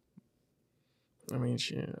 I mean,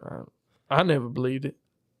 shit, I never believed it.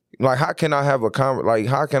 Like, how can I have a like,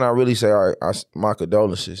 how can I really say, all right, my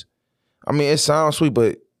condolences? I mean, it sounds sweet,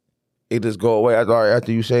 but it just go away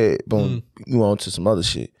after you say it. Boom, you on to some other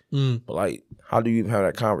shit. But like, how do you even have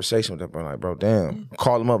that conversation with that bro? Like, bro, damn,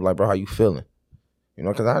 call them up, like, bro, how you feeling? You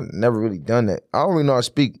know, because I never really done that. I don't really know how to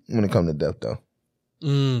speak when it comes to death though.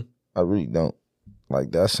 I really don't.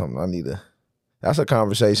 Like, that's something I need to. That's a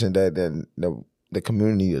conversation that the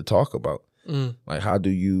community need to talk about. Like, how do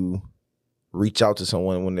you reach out to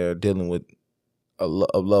someone when they're dealing with a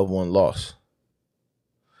loved one loss?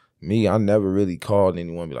 Me, I never really called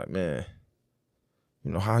anyone and be like, man,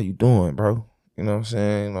 you know, how you doing, bro? You know what I'm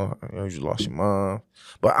saying? You know, you lost your mom.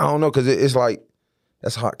 But I don't know, because it's like,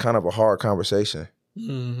 that's kind of a hard conversation.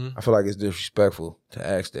 I feel like it's disrespectful to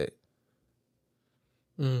ask that.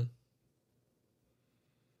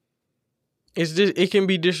 It can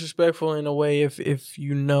be disrespectful in a way if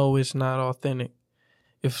you know it's not authentic.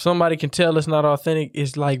 If somebody can tell it's not authentic,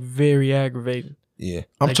 it's like very aggravating. Yeah.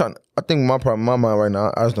 I think my problem in my mind right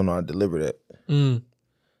now, I just don't know how to deliver that.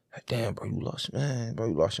 Like, damn, bro, you lost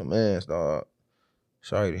your man, dog.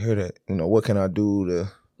 Sorry to hear that. You know, what can I do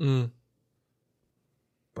to...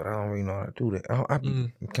 But I don't really know how to do that.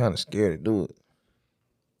 I'm kind of scared to do it.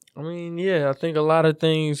 I mean, yeah, I think a lot of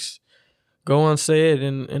things go unsaid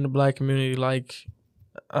in the Black community. Like,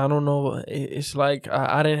 I don't know, it's like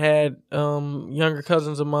I didn't had younger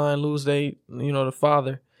cousins of mine lose the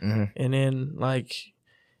father. And then, like,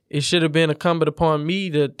 it should have been incumbent upon me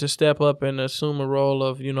to step up and assume a role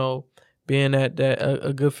of, you know, being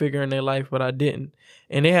a good figure in their life, but I didn't.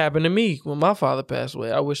 And it happened to me when my father passed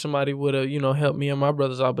away. I wish somebody would have, you know, helped me and my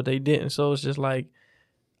brothers out, but they didn't. So it's just like,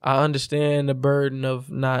 I understand the burden of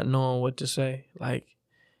not knowing what to say. Like,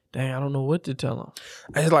 dang, I don't know what to tell them.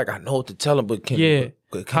 It's like, I know what to tell them, but can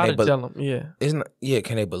how to tell them? Yeah, it's not. Yeah,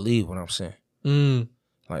 can they believe what I'm saying?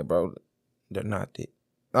 Like, bro, they're not dead.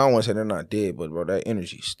 I don't want to say they're not dead, but bro, that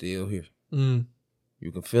energy's still here.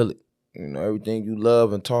 You can feel it. You know, everything you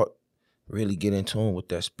love and taught. Really get in tune with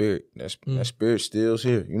that spirit. That spirit still's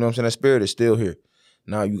here. You know what I'm saying? That spirit is still here.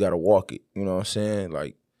 Now you gotta walk it. You know what I'm saying?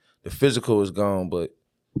 Like, the physical is gone, but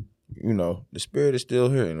you know, the spirit is still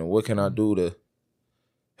here. And what can I do to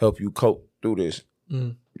help you cope through this?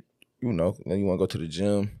 You know, then you wanna go to the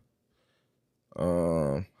gym.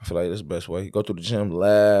 I feel like that's the best way. Go to the gym,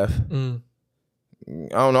 laugh. I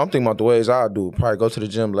don't know, I'm thinking about the ways I do. Probably go to the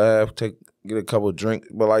gym, laugh, get a couple of drinks,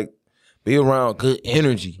 but like, be around good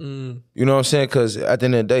energy. You know what I'm saying? Because at the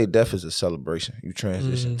end of the day, death is a celebration. You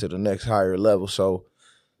transition to the next higher level. So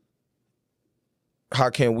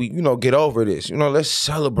how can we, you know, get over this? You know, let's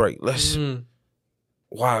celebrate. Let's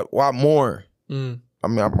why mourn? I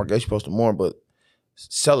mean, I guess you're supposed to mourn, but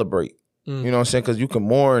celebrate. You know what I'm saying? Because you can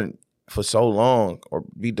mourn for so long or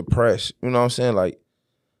be depressed. You know what I'm saying? Like,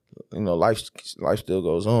 you know, life still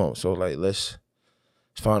goes on. So like, let's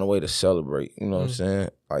find a way to celebrate. You know what I'm saying?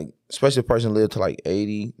 Like, especially if a person lived to like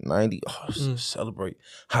 80, 90, celebrate.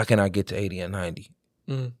 How can I get to 80 and 90?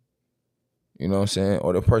 You know what I'm saying?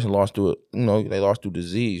 Or the person lost through it, you know, they lost through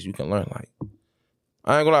disease. You can learn, like,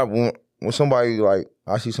 I ain't gonna lie, when somebody, like,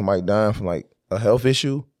 I see somebody dying from like a health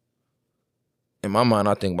issue, in my mind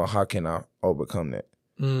I think about how can I overcome that?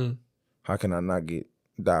 How can I not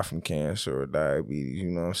die from cancer or diabetes?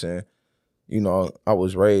 You know what I'm saying? You know, I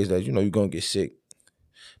was raised that, you know, you're gonna get sick.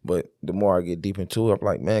 But the more I get deep into it, I'm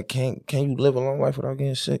like, man, can you live a long life without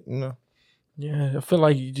getting sick, you know? Yeah, I feel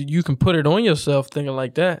like you can put it on yourself thinking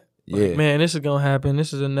like that. Like, Yeah. man, this is going to happen.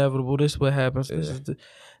 This is inevitable. This is what happens. Yeah.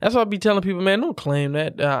 That's why I be telling people, man, don't claim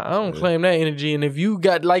that. I don't claim that energy. And if you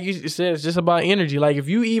got, like you said, it's just about energy. Like, if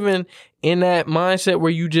you even in that mindset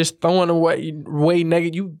where you just throwing away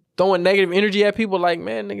negative, you throwing negative energy at people, like,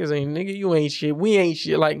 man, niggas ain't, nigga, you ain't shit. We ain't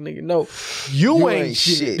shit. Like, nigga, no, you ain't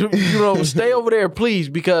shit. You know, stay over there, please,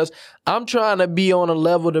 because I'm trying to be on a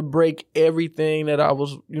level to break everything that I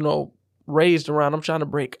was, you know, raised around. I'm trying to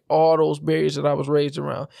break all those barriers that I was raised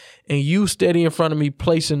around. And you steady in front of me,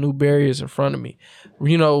 placing new barriers in front of me.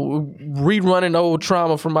 You know, rerunning old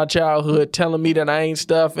trauma from my childhood, telling me that I ain't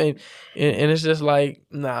stuff. And it's just like,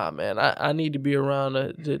 nah, man, I need to be around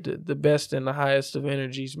the best and the highest of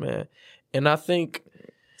energies, man. And I think,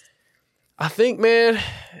 man,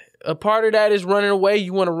 a part of that is running away.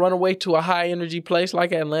 You want to run away to a high energy place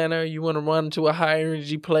like Atlanta. You want to run to a high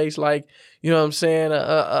energy place like, you know what I'm saying,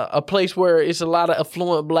 a place where it's a lot of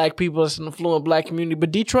affluent black people. It's an affluent black community.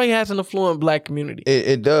 But Detroit has an affluent black community.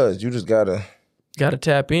 It does. You just gotta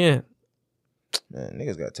tap in. Man,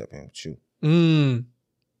 niggas gotta tap in with you.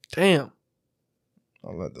 Damn.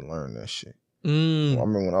 I love to learn that shit. I Mm.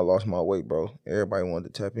 remember when I lost my weight, bro. Everybody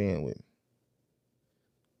wanted to tap in with me.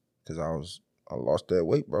 Cause I lost that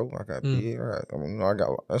weight, bro. I got big.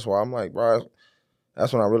 That's why I'm like, bro.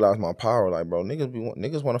 That's when I realized my power. Like, bro,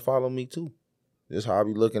 niggas want to follow me too. This how I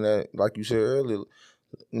be looking at, like you said earlier.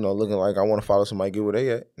 Looking like I want to follow somebody, get where they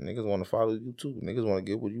at. Niggas want to follow you too. Niggas want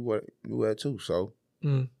to get where you at too. So,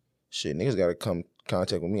 shit, niggas got to come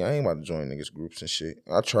contact with me. I ain't about to join niggas groups and shit.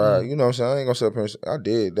 I tried, you know what I'm saying? I ain't gonna sit up here and say, I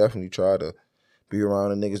did definitely try to be around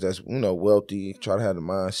the niggas that's, wealthy, try to have the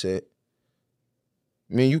mindset.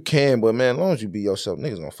 I mean, you can, but man, as long as you be yourself,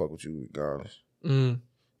 niggas gonna fuck with you regardless. You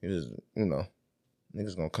just,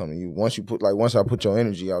 niggas gonna come to you. Once I put your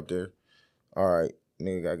energy out there, all right,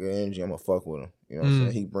 nigga got good energy, I'm gonna fuck with him. You know what I'm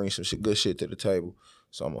saying? He brings some good shit to the table,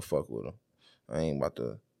 so I'm gonna fuck with him. I ain't about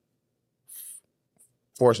to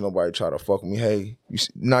force nobody to try to fuck with me. Hey,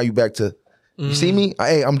 now you back to, you see me?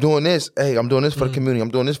 Hey, I'm doing this. Hey, I'm doing this for the community.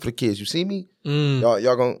 I'm doing this for the kids. You see me?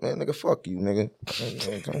 Y'all gonna, man, nigga, fuck you, nigga.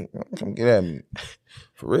 Come get at me.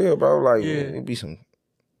 For real, bro. Like, it be some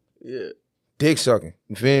dick sucking.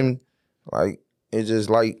 You feel me? Like, it's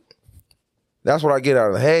just like, that's what I get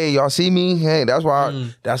out of it. Hey, y'all see me? Hey, that's why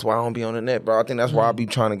I don't be on the net, bro. I think that's why I be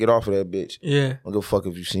trying to get off of that bitch. Yeah. I don't give a fuck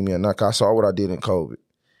if you see me or not. 'Cause I saw what I did in COVID.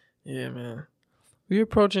 Yeah, man. We're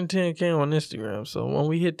approaching 10K on Instagram. So when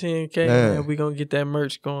we hit 10K, man, we going to get that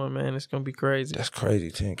merch going, man. It's going to be crazy. That's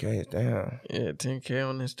crazy. 10K, damn. Yeah, 10K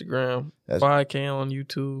on Instagram. 5K on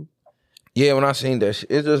YouTube. Yeah, when I seen that shit,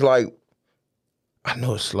 it's just like, I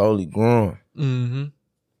know it's slowly growing.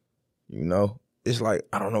 It's like,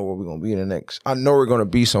 I don't know where we're going to be in the next. I know we're going to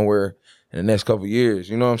be somewhere in the next couple of years.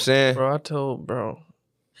 You know what I'm saying? Bro, I told,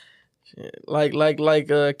 like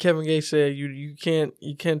Kevin Gates said, you can't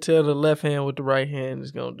tell the left hand what the right hand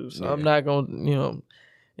is going to do. So I'm not going to,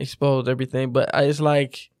 expose everything. But it's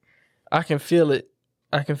like, I can feel it.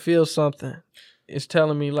 I can feel something. It's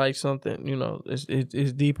telling me like something,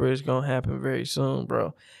 it's deeper. It's going to happen very soon,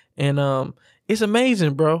 bro. And it's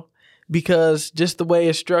amazing, bro. Because just the way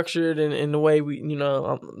it's structured and the way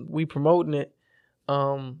we promoting it,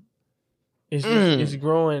 it's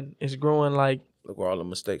growing. It's growing like, look where all the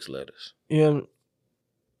mistakes led us.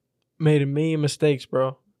 Made a million mistakes,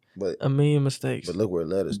 bro. But a million mistakes. But look where it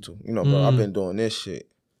led us to. Bro, I've been doing this shit,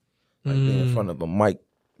 like being in front of a mic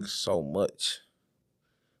so much.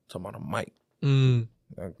 I'm talking about a mic.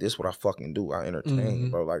 Like, this what I fucking do. I entertain,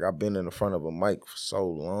 bro. Like, I've been in the front of a mic for so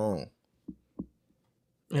long.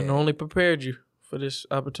 And only prepared you for this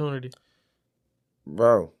opportunity.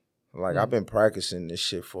 Bro, like, I've been practicing this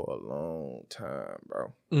shit for a long time,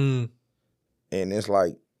 bro. And it's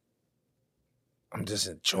like, I'm just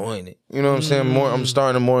enjoying it. You know what I'm saying? I'm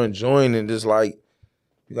starting to more enjoying it. Just like,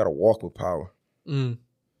 you got to walk with power. And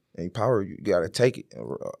power, you got to take it.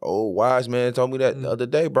 An old wise man told me that the other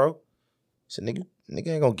day, bro. He said, nigga ain't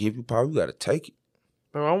going to give you power. You got to take it.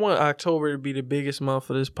 Bro, I want October to be the biggest month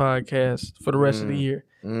for this podcast for the rest of the year.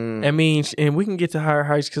 That means, and we can get to higher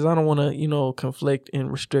heights because I don't want to, conflict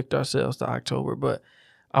and restrict ourselves to October, but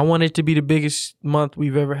I want it to be the biggest month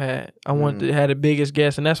we've ever had. I want to have the biggest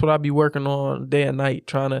guests, and that's what I'll be working on day and night,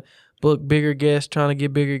 trying to book bigger guests, trying to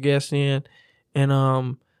get bigger guests in. And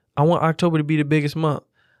I want October to be the biggest month.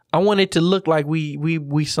 I want it to look like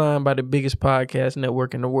we signed by the biggest podcast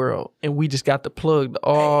network in the world, and we just got to plug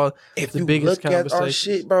the biggest conversations. If you look at our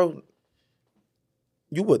shit, bro,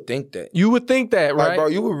 you would think that. You would think that, right? Like, bro,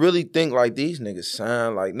 you would really think like these niggas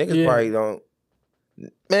sign. Like, niggas probably don't.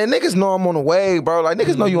 Man, niggas know I'm on the wave, bro. Like,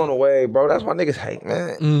 niggas know you on the wave, bro. That's why niggas hate,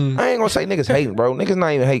 man. I ain't gonna say niggas hating, bro. Niggas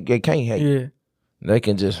not even hate. They can't hate. Yeah. They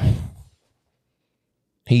can just...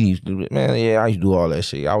 He used to do it. Man, I used to do all that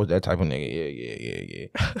shit. I was that type of nigga.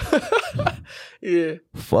 Yeah. Yeah.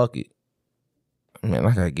 Fuck it. Man,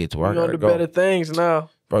 I gotta get to where I gotta go. better things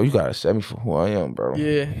now. Bro, you gotta set me for who I am, bro.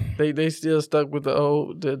 Yeah. They still stuck with the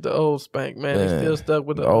old Spank, man. They still stuck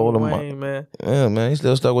with the old Wayne, man. Yeah, man. He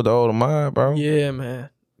still stuck with the old of mine, bro. Yeah,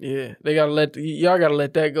 man. Yeah. They y'all gotta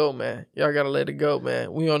let that go, man. Y'all gotta let it go,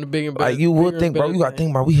 man. We on the big and better. Like, you would think, bro, you gotta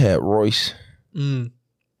think about we had Royce.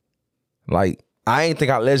 Like, I ain't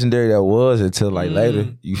think how legendary that was until like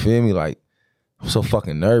later. You feel me? Like, I'm so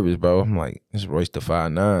fucking nervous, bro. I'm like, this is Royce the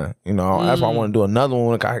 5'9". That's why I want to do another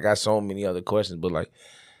one. I got so many other questions, but like,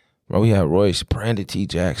 bro, we had Royce, Brandon T.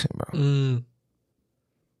 Jackson, bro.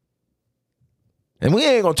 And we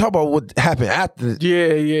ain't gonna talk about what happened after.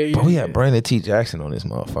 Yeah. But we had Brandon T. Jackson on this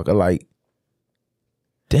motherfucker. Like,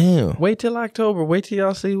 damn. Wait till October. Wait till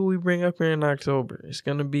y'all see who we bring up here in October. It's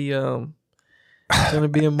gonna be a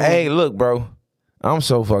movie. Hey, look, bro. I'm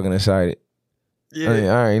so fucking excited. Yeah,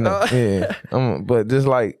 I ain't know. Yeah, but just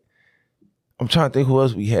like I'm trying to think who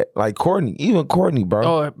else we had. Like Courtney, even Courtney, bro.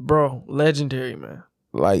 Oh, bro, legendary, man.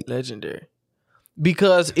 Like legendary.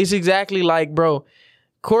 Because it's exactly like, bro,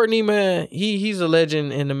 Courtney, man, he's a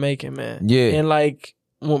legend in the making, man. Yeah. And like,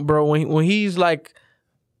 when he's like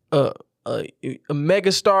a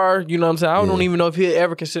mega star, you know what I'm saying? I don't even know if he'll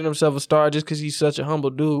ever consider himself a star just because he's such a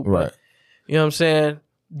humble dude. But, right. You know what I'm saying?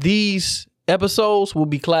 These episodes will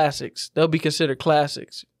be classics. They'll be considered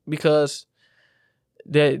classics because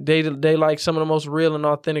they like some of the most real and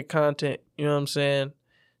authentic content, you know what I'm saying?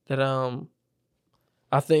 That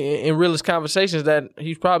I think in realest conversations that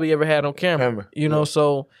he's probably ever had on camera. You know,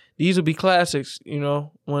 so these will be classics, you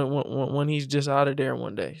know, when he's just out of there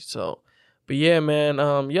one day. So, but yeah, man,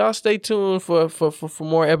 y'all stay tuned for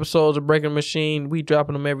more episodes of Breaking the Machine. We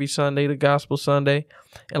dropping them every Sunday, the Gospel Sunday.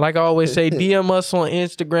 And like I always say, DM us on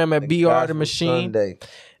Instagram at BR the Machine. Sunday.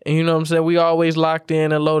 And you know what I'm saying? We always locked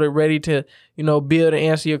in and loaded, ready to, you know, build and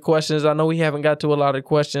answer your questions. I know we haven't got to a lot of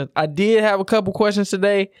questions. I did have a couple questions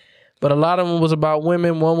today, but a lot of them was about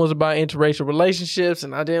women. One was about interracial relationships,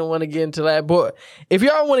 and I didn't want to get into that. But if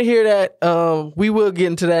y'all want to hear that, we will get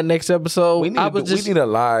into that next episode. We need a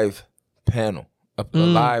live panel, a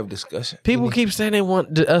live discussion. People keep saying they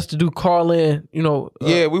want us to do call in, you know.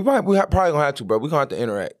 Yeah, we probably gonna have to, bro. We gonna have to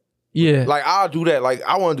interact. Yeah. Like, I'll do that. Like,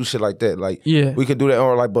 I want to do shit like that. Like, we can do that,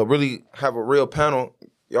 or like, but really have a real panel.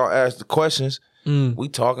 Y'all ask the questions. We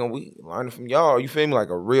talking, we learning from y'all. You feel me? Like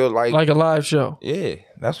a real, like a live show. Yeah,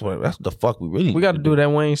 that's the fuck we really. We got to do that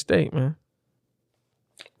Wayne State, man.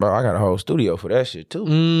 Bro, I got a whole studio for that shit too.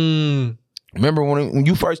 Remember when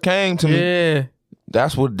you first came to me? Yeah,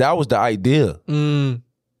 that was the idea. You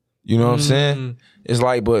know what I'm saying? It's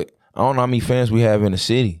like, but I don't know how many fans we have in the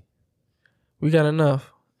city. We got enough.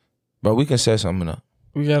 But we can set something up.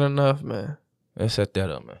 We got enough, man. Let's set that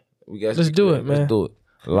up, man. Let's do it, man. Let's do it.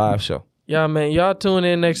 Live show. Yeah, man. Y'all tune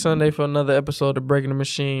in next Sunday for another episode of Breaking the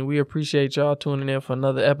Machine. We appreciate y'all tuning in for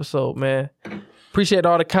another episode, man. Appreciate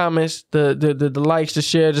all the comments, the likes, the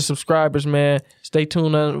shares, the subscribers, man. Stay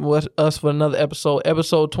tuned on with us for another episode.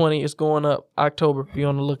 Episode 20 is going up October. Be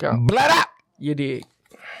on the lookout. Blood up. You dig.